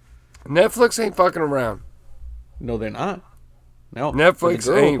 Netflix ain't fucking around. No, they're not. No. Netflix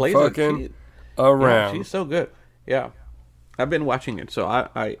ain't fucking around. Yeah, she's so good. Yeah. I've been watching it, so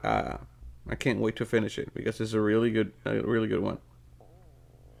I can't wait to finish it because it's a really good one.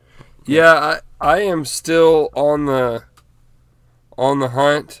 Yeah, I am still on the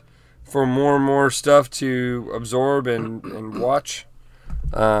hunt for more and more stuff to absorb and watch.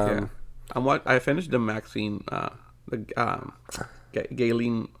 I finished the Maxine,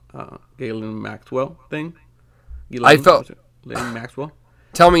 Ghislaine Maxwell thing. Ghislaine Maxwell.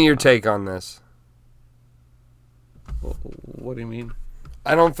 Tell me your take on this. What do you mean?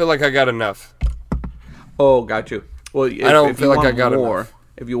 I don't feel like I got enough. Oh, got you. Well, I don't feel like I got more. enough.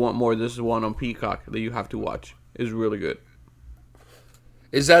 If you want more, this is one on Peacock that you have to watch. It's really good.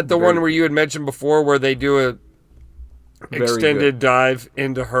 Is that the one where you had mentioned before, where they do a extended dive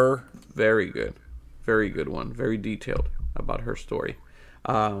into her? Very good one. Very detailed about her story.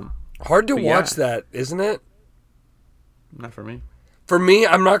 Hard to watch that, isn't it? Not for me. For me,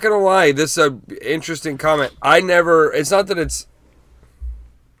 I'm not gonna lie. This is an interesting comment. It's not that it's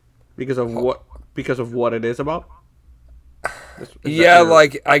because of what it is about.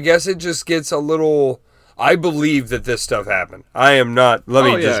 I guess it just gets a little. I believe that this stuff happened. I am not. Let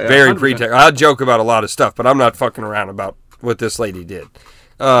me very 100%. Pretext. I'll joke about a lot of stuff, but I'm not fucking around about what this lady did.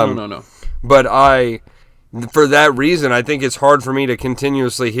 No. But for that reason, I think it's hard for me to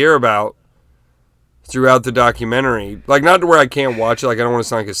continuously hear about throughout the documentary. Like, not to where I can't watch it. Like, I don't want to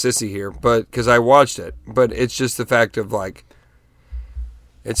sound like a sissy here, but because I watched it. But it's just the fact of, like,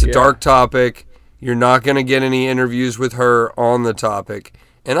 it's a dark topic. You're not going to get any interviews with her on the topic.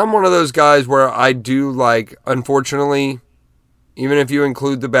 And I'm one of those guys where I do, like, unfortunately, even if you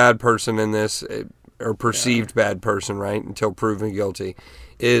include the bad person in this, or perceived bad person, right, until proven guilty,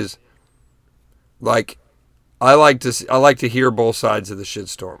 is, like, I like to hear both sides of the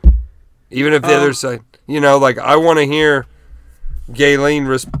shitstorm. Even if the other side, like, I want to hear Ghislaine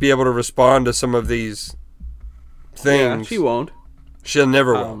be able to respond to some of these things. Yeah, she won't. She'll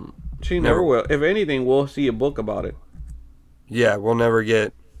never will. She never will. If anything, we'll see a book about it. Yeah, we'll never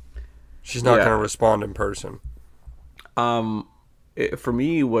get. She's not going to respond in person. For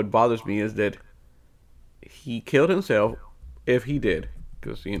me, what bothers me is that he killed himself, if he did,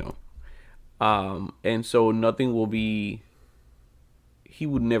 because and so nothing will be. He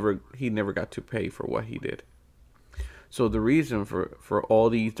never got to pay for what he did. So the reason for all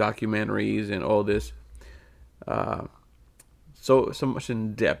these documentaries and all this, so much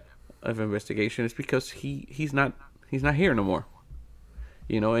in depth of investigation is because he's not here no more.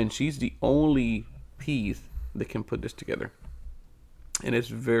 And she's the only piece that can put this together. And it's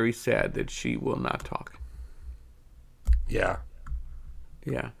very sad that she will not talk. Yeah.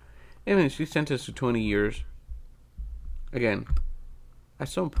 Yeah. I mean, she's sentenced to 20 years. Again, at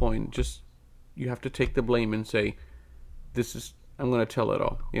some point, just you have to take the blame and say, I'm going to tell it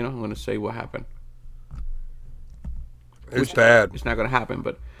all. I'm going to say what happened. It's bad. It's not going to happen,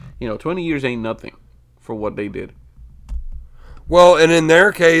 but 20 years ain't nothing for what they did. Well, and in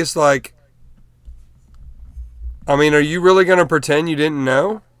their case, like, I mean, are you really going to pretend you didn't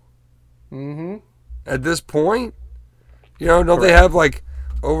know? Mm-hmm. At this point? Don't they have, like,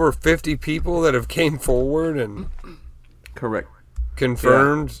 over 50 people that have came forward and correct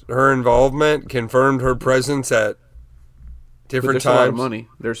confirmed her involvement, confirmed her presence at different times? A lot of money.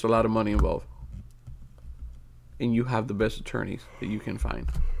 There's a lot of money involved. And you have the best attorneys that you can find.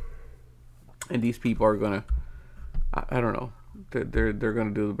 And these people are going to, I don't know, they're going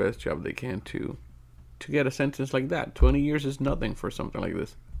to do the best job they can to get a sentence like that. 20 years is nothing for something like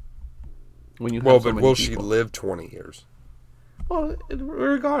this. When you have will she live 20 years? Well,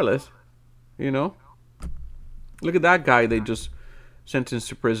 regardless, Look at that guy they just sentenced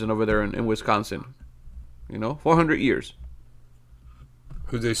to prison over there in Wisconsin. 400 years.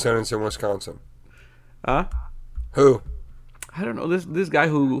 Who they sentenced in Wisconsin? Huh? Who? I don't know. This guy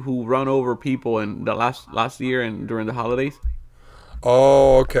who run over people in the last year and during the holidays.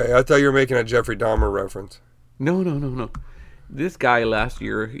 Oh, okay. I thought you were making a Jeffrey Dahmer reference. No. this guy last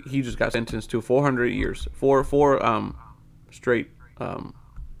year, he just got sentenced to 400 years, four straight,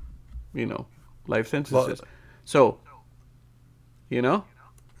 life sentences. So,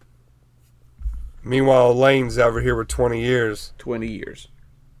 Meanwhile, Lane's over here with 20 years, 20 years,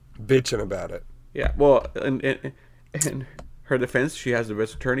 bitching about it. Yeah. Well, and her defense, she has the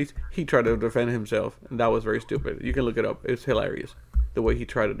best attorneys. He tried to defend himself, and that was very stupid. You can look it up. It's hilarious the way he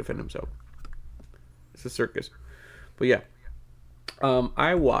tried to defend himself. It's a circus. But yeah, I'm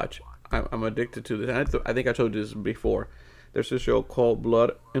addicted to this. I think I told you this before. There's a show called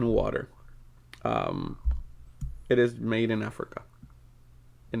Blood and Water. It is made in Africa,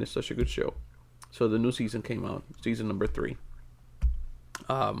 and it's such a good show. So the new season came out, season number 3.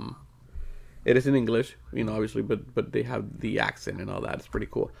 It is in English, obviously, but they have the accent and all that. It's pretty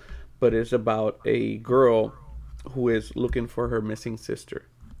cool. But it's about a girl who is looking for her missing sister.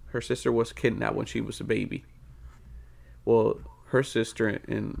 Her sister was kidnapped when she was a baby. Well, her sister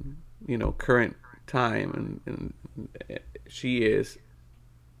in current time, and she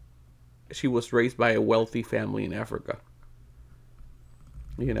was raised by a wealthy family in Africa.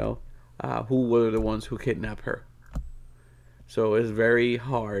 Who were the ones who kidnapped her? So it's very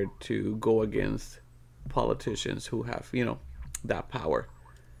hard to go against politicians who have, that power.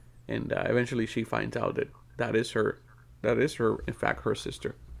 And eventually she finds out that is her, in fact, her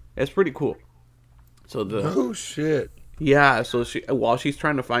sister. It's pretty cool. So oh shit. Yeah, so while she's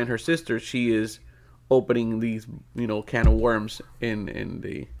trying to find her sister, she is opening these, can of worms in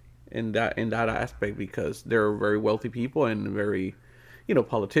that aspect, because they're very wealthy people and very,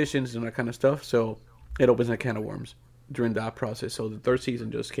 politicians and that kind of stuff. So it opens a can of worms during that process. So the 3rd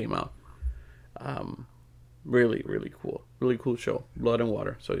season just came out. Really, really cool. Really cool show. Blood and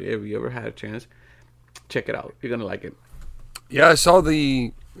Water. So if you ever had a chance, check it out. You're going to like it. Yeah, I saw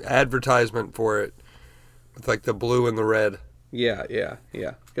the advertisement for it with like the blue and the red. Yeah.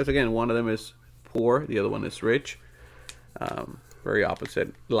 Because again, one of them is poor, the other one is rich. Very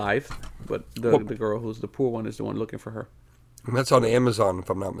opposite life. But the girl who's the poor one is the one looking for her. And that's on Amazon,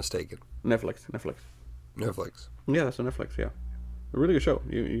 if I'm not mistaken. Netflix. Yeah, that's on Netflix. Yeah, a really good show.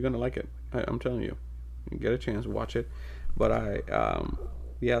 You're gonna like it. I'm telling you. You get a chance, watch it. But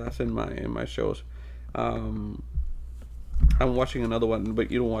that's in my shows. I'm watching another one, but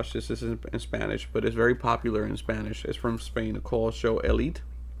you don't watch this. This is in Spanish, but it's very popular in Spanish. It's from Spain. It's called show Elite.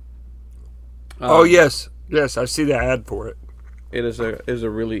 Oh yes, I see the ad for it. It is a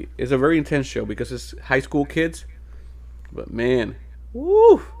very intense show because it's high school kids. But man,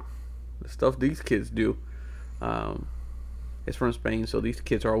 woo, the stuff these kids do. It's from Spain, so these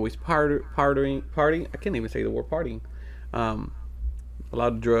kids are always partying. I can't even say the word partying. A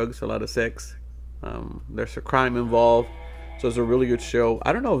lot of drugs, a lot of sex. There's a crime involved, so it's a really good show.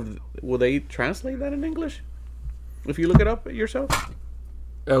 I don't know, will they translate that in English? If you look it up yourself,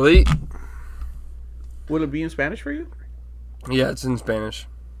 Elite. Will it be in Spanish for you? Yeah, it's in Spanish.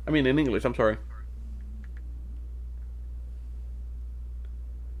 I mean, in English. I'm sorry.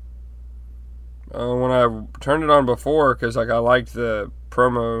 When I turned it on before, because I liked the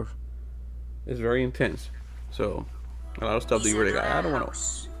promo. It's very intense. So, a lot of stuff that you really got. I don't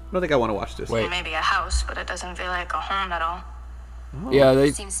think I want to watch this. Wait. Maybe a house, but it doesn't feel like a home at all. Oh, yeah,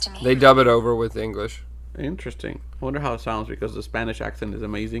 Seems to me. they dub it over with English. Interesting. I wonder how it sounds because the Spanish accent is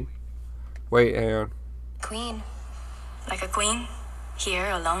amazing. Wait, hang on. Queen. Like a queen. Here,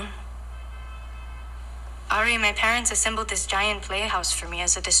 alone. Ari, my parents assembled this giant playhouse for me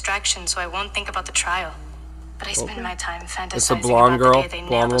as a distraction so I won't think about the trial. But I spend my time fantasizing blonde about girl? the day they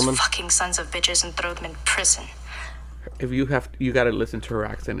Blonde nail those woman? fucking sons of bitches and throw them in prison. If you gotta listen to her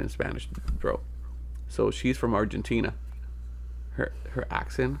accent in Spanish, bro. So she's from Argentina. Her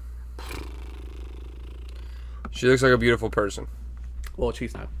accent. She looks like a beautiful person. Well,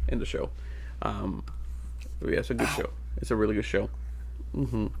 she's not in the show. But yeah, it's a good show. It's a really good show.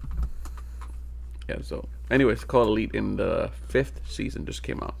 Yeah. So, anyways, it's called Elite, in the 5th season just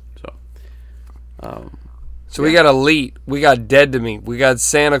came out. So, we got Elite. We got Dead to Me. We got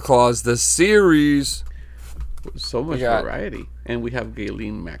Santa Claus the series. so much variety, and we have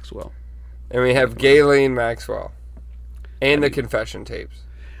Ghislaine Maxwell. And we have Ghislaine Maxwell. And the confession tapes.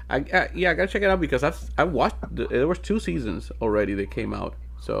 I gotta check it out because I've watched. There was 2 seasons already that came out,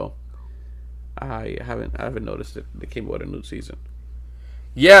 so I haven't noticed it. They came out a new season.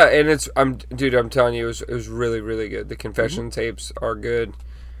 Yeah, and I'm telling you, it was really, really good. The confession tapes are good.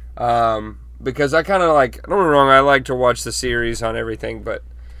 Because I kind of don't get me wrong, I like to watch the series on everything, but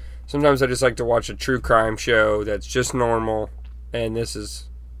sometimes I just like to watch a true crime show that's just normal, and this is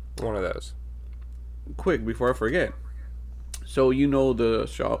one of those. Quick, before I forget. So you know the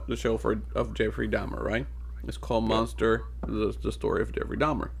show of Jeffrey Dahmer, right? It's called Monster, the story of Jeffrey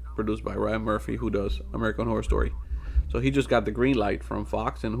Dahmer, produced by Ryan Murphy, who does American Horror Story. So he just got the green light from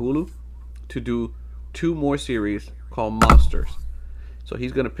Fox and Hulu to do 2 more series called Monsters. So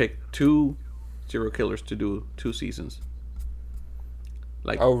he's going to pick 2 serial killers to do 2 seasons.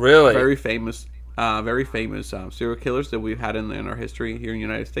 Like, oh, really? Very famous serial killers that we've had in our history here in the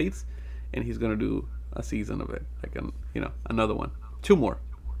United States. And he's going to do a season of it. Like, another one. 2 more.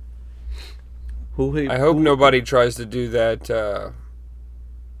 I hope nobody tries to do that.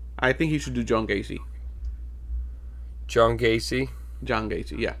 I think he should do John Gacy. John Gacy? John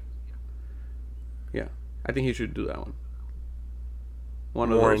Gacy, yeah. Yeah. I think he should do that one.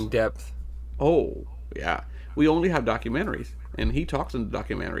 More in depth. Oh, yeah. We only have documentaries, and he talks in the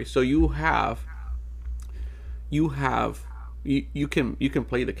documentaries. So you can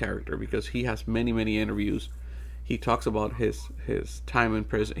play the character because he has many interviews. He talks about his time in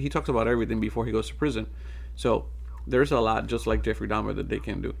prison. He talks about everything before he goes to prison. So there's a lot, just like Jeffrey Dahmer, that they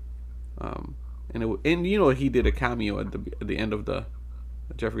can do. And he did a cameo at the end of the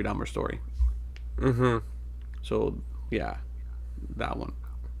Jeffrey Dahmer story. Mm-hmm. So yeah, that one.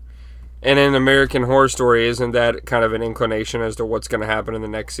 And in American Horror Story, isn't that kind of an inclination as to what's going to happen in the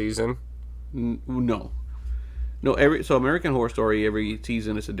next season? No. So American Horror Story, every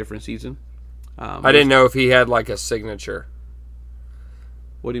season is a different season. I didn't know if he had like a signature.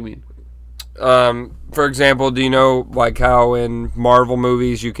 What do you mean? For example, do you know like how in Marvel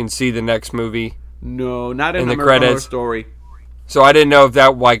movies you can see the next movie? No, not in the American credits. Horror Story. So I didn't know if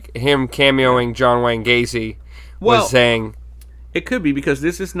that, like him cameoing John Wayne Gacy, was saying. It could be, because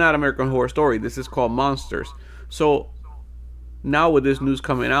this is not American Horror Story. This is called Monsters. So now with this news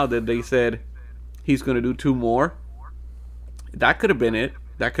coming out that they said he's going to do 2 more, that could have been it.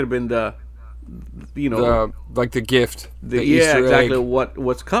 That could have been the gift. Yeah, exactly.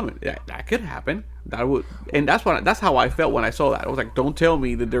 What's coming? That could happen. That's how I felt when I saw that. I was like, don't tell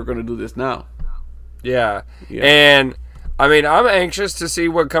me that they're going to do this now. Yeah. And I mean, I'm anxious to see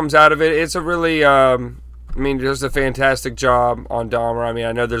what comes out of it. It's a really, just a fantastic job on Dahmer. I mean,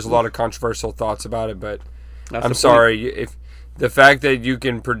 I know there's a lot of controversial thoughts about it, but I'm sorry if the fact that you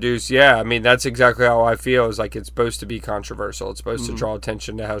can produce, that's exactly how I feel. Is like it's supposed to be controversial. It's supposed to draw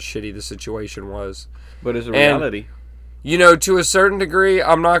attention to how shitty the situation was. But it's a reality. And, to a certain degree,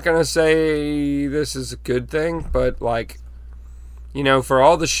 I'm not going to say this is a good thing, but for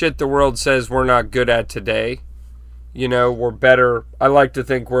all the shit the world says we're not good at today, we're better. I like to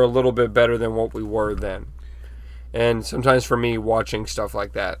think we're a little bit better than what we were then. And sometimes for me, watching stuff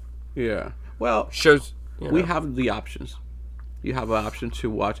like that. Yeah. Well, shows. We have the options. You have an option to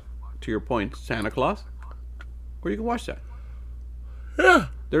watch, to your point, Santa Claus, or you can watch that. Yeah.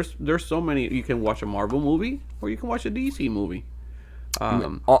 There's so many. You can watch a Marvel movie, or you can watch a DC movie.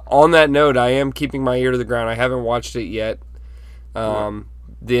 On that note, I am keeping my ear to the ground. I haven't watched it yet. The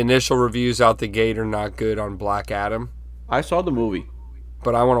initial reviews out the gate are not good on Black Adam. I saw the movie,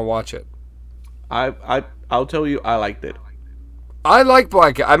 but I want to watch it. I'll tell you, I liked it. I like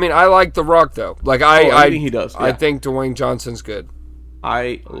I like The Rock though. Like I think he does. Yeah. I think Dwayne Johnson's good.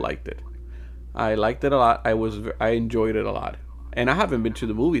 I liked it. I liked it a lot. I enjoyed it a lot. And I haven't been to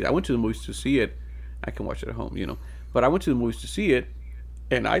the movies. I went to the movies to see it. I can watch it at home, But I went to the movies to see it,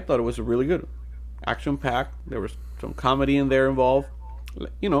 and I thought it was really good. Action packed. There was some comedy in there involved. I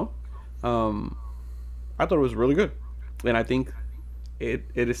thought it was really good, and I think it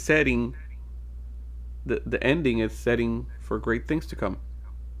is setting. The ending is setting for great things to come.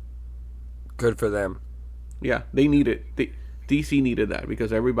 Good for them. Yeah, they need it. DC needed that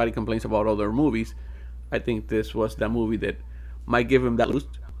because everybody complains about other movies. I think this was that movie that might give him that boost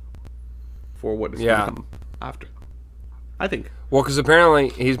for what is going to come after. I think. Well, because apparently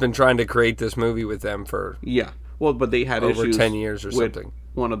he's been trying to create this movie with them for Well, but they had over issues 10 years or with something.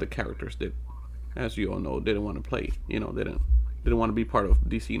 One of the characters that, as you all know, didn't want to play. Didn't want to be part of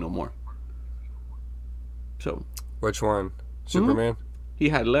DC no more. So. Which one? Superman? He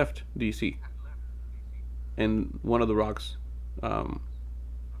had left DC, and one of the Rock's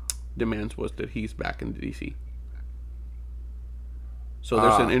demands was that he's back in DC. So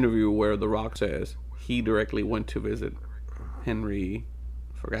there's an interview where The Rock says he directly went to visit Henry,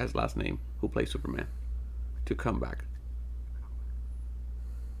 I forgot his last name, who plays Superman, to come back.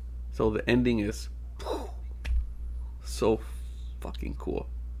 So the ending is so fucking cool.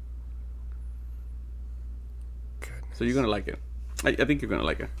 Goodness. So you're gonna like it. I think you're gonna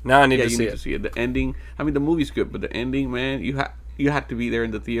like it. Now I need to see it. The ending. I mean, the movie's good, but the ending, man, you have to be there in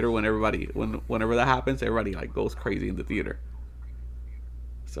the theater when whenever that happens. Everybody like goes crazy in the theater.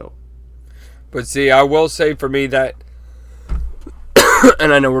 So. But see, I will say for me that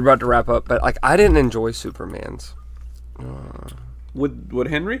and I know we're about to wrap up, but like I didn't enjoy Superman's. With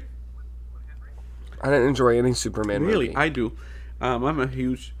Henry? I didn't enjoy any Superman Really, movie. I do. I'm a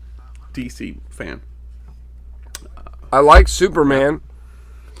huge DC fan. I like Superman,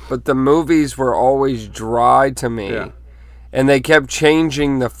 but the movies were always dry to me. Yeah. And they kept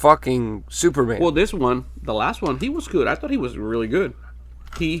changing the fucking Superman. Well, this one, the last one, he was good. I thought he was really good.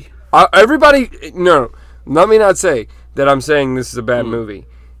 No, let me not say that I'm saying this is a bad movie.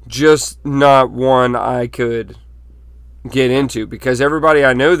 Just not one I could get into, because everybody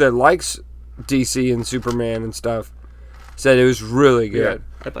I know that likes DC and Superman and stuff said it was really good.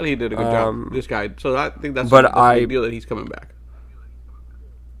 I thought he did a good job, this guy. So I think that's But a big deal that he's coming back.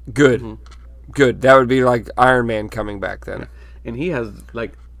 Good. Good. That would be like Iron Man coming back then. And he has,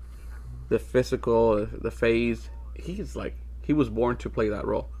 like, the physical, the phase. He's like, he was born to play that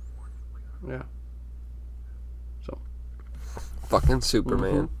role. Yeah. So. Fucking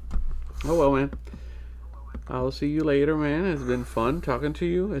Superman. Oh, well, man. I'll see you later, man. It's been fun talking to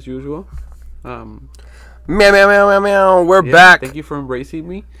you, as usual. Meow, meow, meow, meow, meow. We're back. Thank you for embracing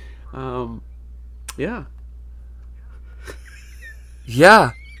me. Yeah.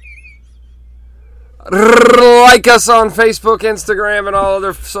 Yeah. Like us on Facebook, Instagram, and all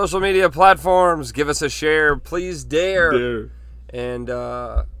other social media platforms. Give us a share. Please dare. And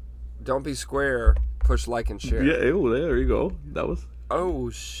don't be square. Push like and share. Yeah, ew, there you go. That was... Oh,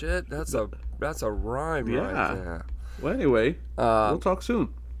 shit. That's a rhyme right there. Well, anyway, we'll talk soon.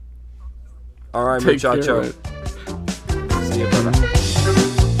 All right, Take care, muchacho. man. See you. Bye-bye.